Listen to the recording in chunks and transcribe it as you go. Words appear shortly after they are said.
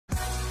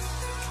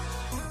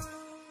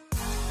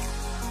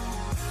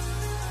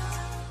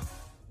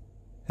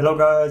Hello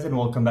guys and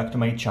welcome back to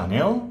my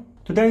channel.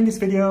 Today in this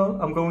video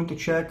I'm going to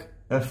check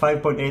a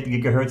 5.8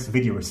 GHz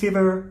video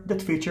receiver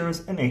that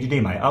features an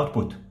HDMI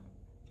output.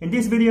 In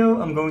this video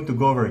I'm going to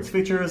go over its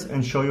features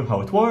and show you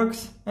how it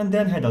works, and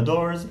then head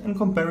outdoors and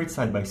compare it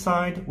side by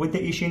side with the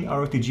Ishin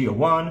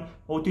RTG01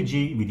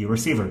 OTG video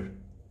receiver.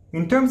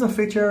 In terms of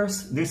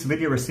features, this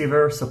video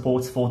receiver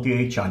supports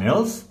 48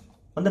 channels.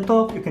 On the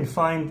top you can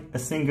find a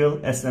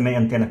single SMA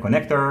antenna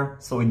connector,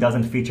 so it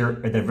doesn't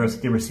feature a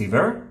diversity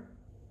receiver.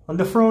 On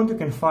the front you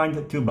can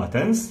find two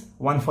buttons,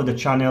 one for the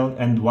channel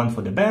and one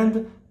for the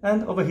band,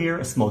 and over here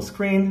a small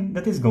screen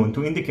that is going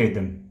to indicate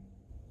them.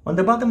 On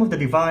the bottom of the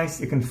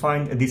device you can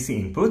find a DC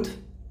input.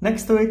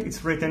 Next to it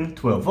it's written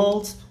 12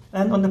 volts,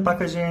 and on the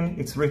packaging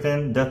it's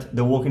written that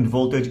the working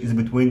voltage is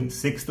between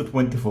 6 to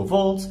 24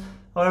 volts.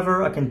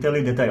 However, I can tell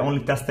you that I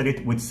only tested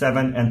it with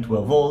 7 and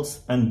 12 volts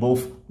and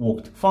both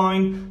worked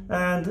fine,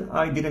 and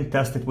I didn't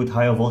test it with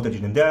higher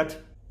voltage than that,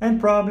 and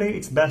probably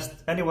it's best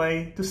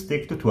anyway to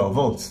stick to 12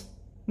 volts.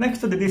 Next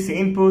to the DC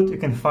input you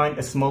can find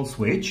a small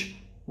switch.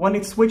 When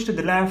it's switched to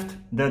the left,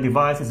 the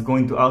device is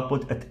going to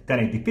output at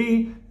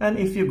 1080p, and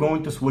if you're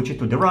going to switch it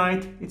to the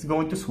right, it's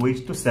going to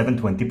switch to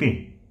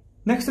 720p.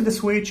 Next to the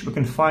switch we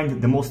can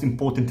find the most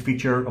important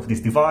feature of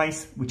this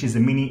device, which is a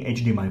mini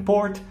HDMI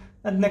port,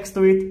 and next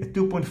to it a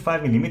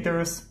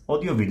 2.5mm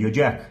audio-video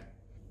jack.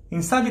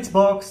 Inside its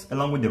box,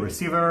 along with the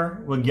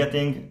receiver, we're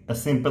getting a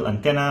simple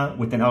antenna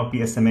with an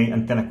RPSMA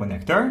antenna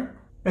connector,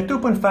 a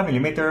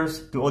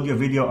 2.5mm to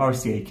audio-video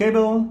RCA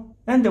cable,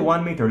 and a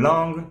 1 meter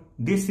long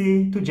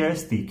DC to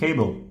JST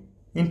cable.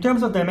 In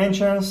terms of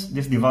dimensions,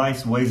 this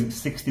device weighs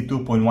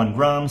 62.1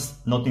 grams,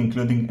 not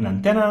including an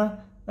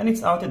antenna, and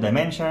its outer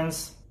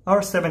dimensions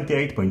are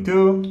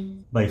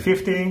 78.2 by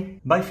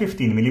 50 by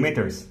 15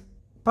 millimeters.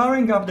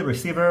 Powering up the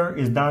receiver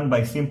is done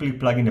by simply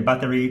plugging the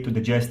battery to the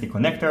JST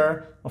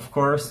connector, of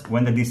course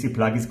when the DC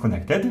plug is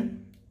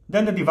connected.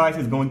 Then the device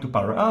is going to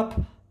power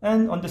up,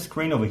 and on the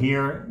screen over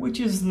here, which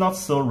is not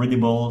so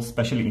readable,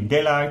 especially in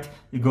daylight,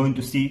 you're going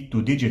to see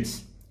two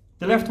digits.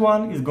 The left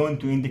one is going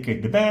to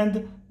indicate the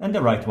band, and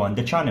the right one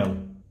the channel.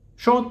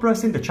 Short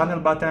pressing the channel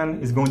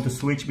button is going to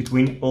switch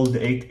between all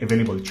the 8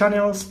 available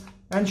channels,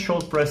 and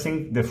short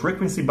pressing the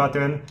frequency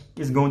button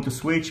is going to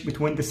switch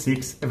between the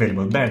 6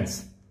 available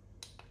bands.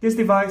 This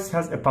device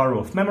has a power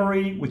off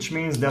memory, which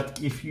means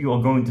that if you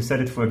are going to set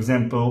it, for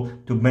example,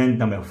 to band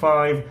number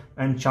 5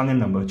 and channel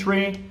number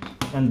 3,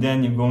 and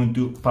then you're going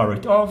to power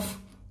it off,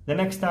 the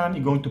next time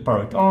you're going to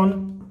power it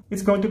on,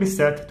 it's going to be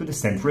set to the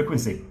same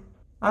frequency.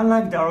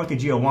 Unlike the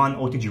RTG01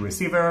 OTG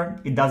receiver,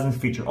 it doesn't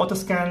feature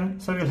autoscan,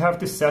 so you'll have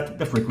to set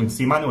the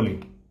frequency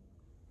manually.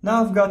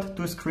 Now I've got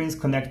two screens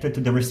connected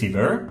to the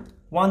receiver,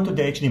 one to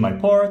the HDMI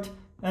port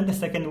and the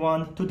second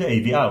one to the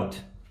AV out.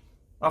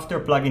 After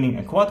plugging in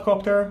a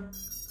quadcopter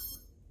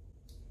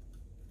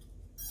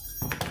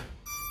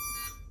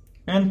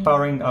and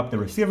powering up the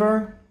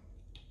receiver,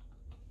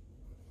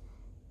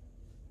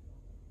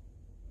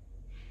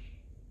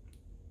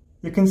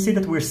 you can see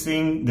that we're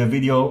seeing the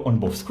video on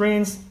both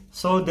screens,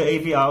 so the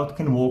AV out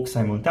can work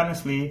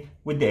simultaneously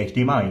with the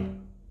HDMI.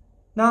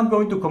 Now I'm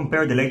going to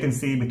compare the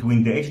latency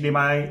between the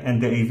HDMI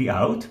and the AV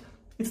out.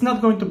 It's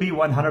not going to be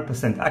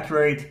 100%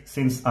 accurate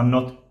since I'm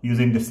not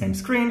using the same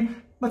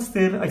screen, but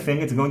still I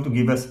think it's going to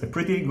give us a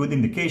pretty good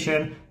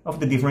indication of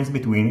the difference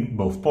between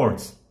both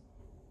ports.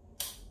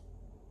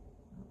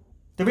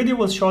 The video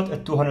was shot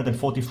at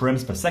 240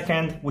 frames per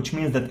second, which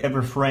means that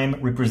every frame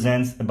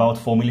represents about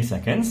 4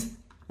 milliseconds.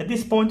 At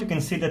this point you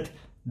can see that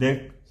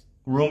the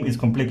room is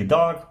completely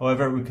dark,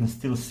 however we can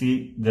still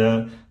see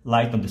the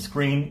light on the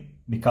screen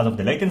because of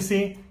the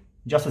latency.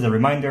 Just as a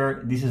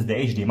reminder, this is the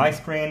HDMI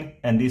screen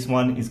and this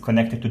one is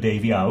connected to the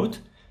AV out.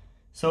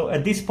 So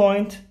at this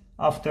point,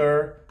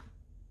 after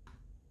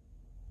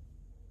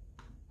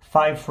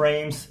 5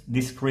 frames,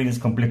 this screen is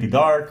completely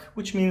dark,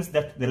 which means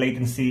that the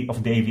latency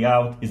of the AV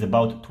out is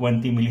about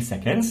 20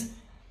 milliseconds.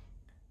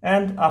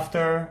 And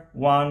after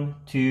 1,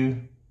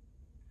 2,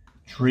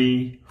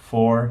 3,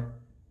 4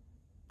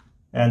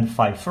 and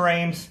 5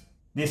 frames,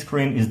 this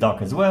screen is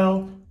dark as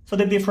well. So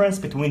the difference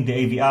between the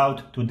AV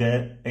out to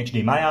the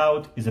HDMI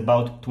out is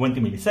about 20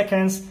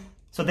 milliseconds.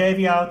 So the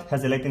AV out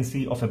has a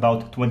latency of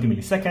about 20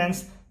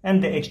 milliseconds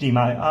and the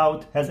HDMI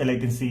out has a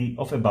latency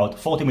of about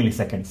 40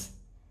 milliseconds.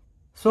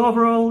 So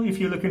overall, if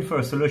you're looking for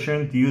a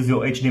solution to use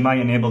your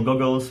HDMI-enabled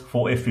goggles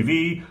for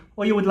FPV,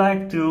 or you would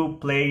like to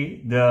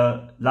play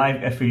the live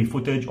FPV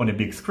footage on a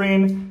big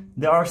screen,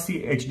 the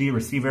RC HD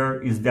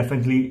receiver is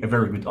definitely a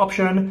very good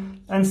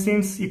option. And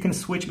since you can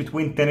switch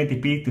between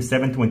 1080p to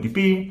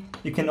 720p,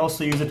 you can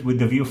also use it with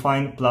the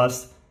Viewfind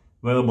Plus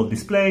wearable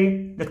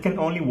display that can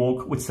only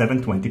work with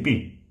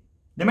 720p.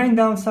 The main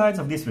downsides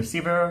of this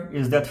receiver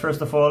is that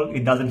first of all,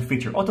 it doesn't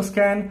feature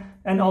autoscan,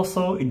 and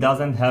also it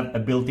doesn't have a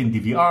built-in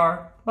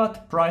DVR,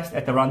 but priced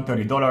at around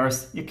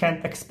 $30, you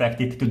can't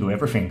expect it to do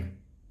everything.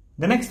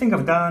 The next thing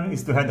I've done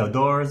is to head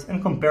outdoors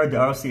and compare the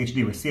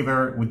RCHD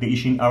receiver with the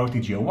Ishin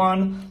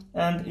RTG01,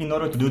 and in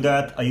order to do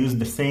that I used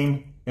the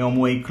same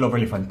Airwave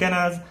cloverleaf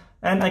antennas,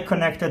 and I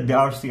connected the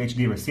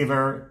RCHD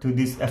receiver to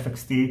this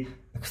FXT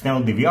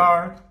external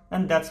DVR,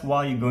 and that's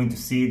why you're going to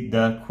see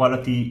the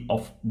quality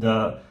of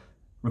the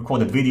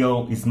recorded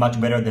video is much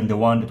better than the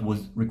one that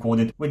was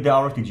recorded with the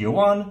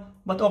RTG01.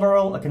 But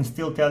overall, I can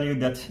still tell you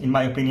that, in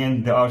my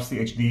opinion, the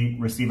RCHD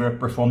receiver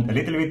performed a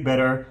little bit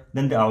better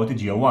than the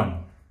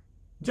RTG01.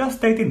 Just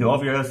stating the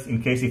obvious,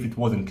 in case if it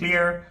wasn't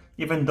clear,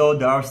 even though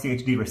the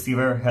RCHD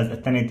receiver has a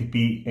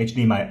 1080p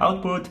HDMI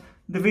output,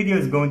 the video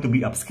is going to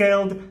be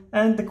upscaled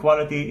and the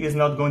quality is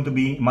not going to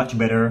be much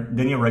better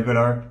than your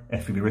regular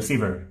FPV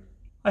receiver.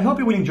 I hope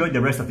you will enjoy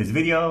the rest of this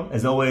video.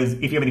 As always,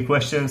 if you have any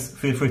questions,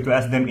 feel free to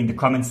ask them in the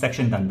comments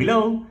section down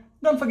below.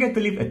 Don't forget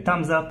to leave a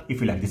thumbs up if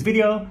you like this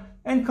video,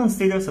 and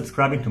consider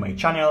subscribing to my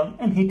channel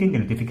and hitting the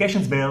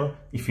notifications bell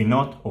if you're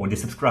not already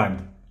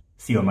subscribed.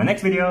 See you on my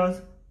next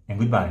videos, and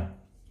goodbye.